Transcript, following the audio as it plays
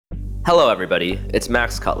Hello, everybody. It's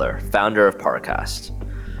Max Cutler, founder of Parcast.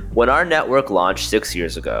 When our network launched 6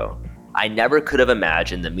 years ago, I never could have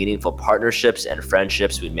imagined the meaningful partnerships and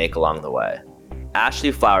friendships we'd make along the way.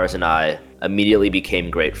 Ashley Flowers and I immediately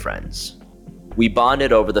became great friends. We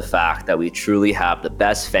bonded over the fact that we truly have the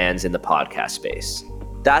best fans in the podcast space.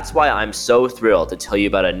 That's why I'm so thrilled to tell you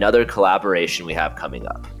about another collaboration we have coming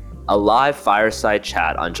up. A live fireside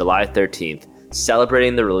chat on July 13th,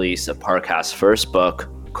 celebrating the release of Parcast's first book,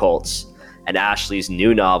 Cults, and Ashley's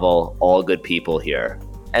new novel, All Good People Here.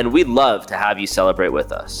 And we'd love to have you celebrate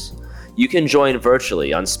with us. You can join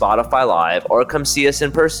virtually on Spotify Live or come see us in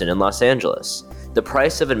person in Los Angeles. The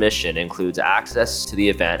price of admission includes access to the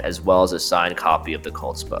event as well as a signed copy of the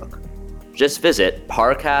Cults book. Just visit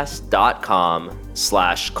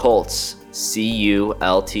parcast.com/cults,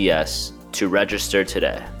 CULTS, to register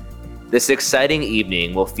today. This exciting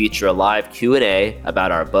evening will feature a live Q&A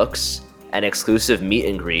about our books, an exclusive meet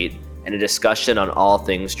and greet, and a discussion on all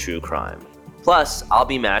things true crime. Plus, I'll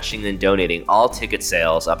be matching and donating all ticket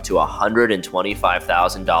sales up to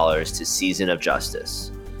 $125,000 to Season of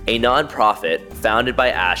Justice, a nonprofit founded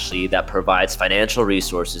by Ashley that provides financial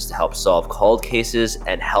resources to help solve cold cases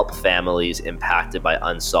and help families impacted by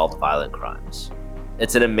unsolved violent crimes.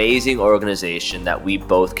 It's an amazing organization that we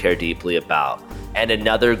both care deeply about, and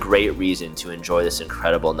another great reason to enjoy this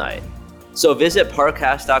incredible night. So visit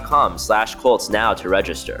parcast.com/cults now to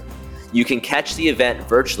register. You can catch the event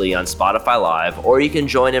virtually on Spotify Live, or you can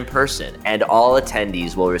join in person, and all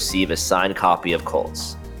attendees will receive a signed copy of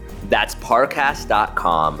Cults. That's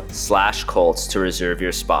parcast.com/cults to reserve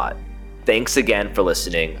your spot. Thanks again for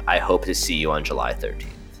listening. I hope to see you on July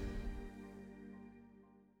 13th.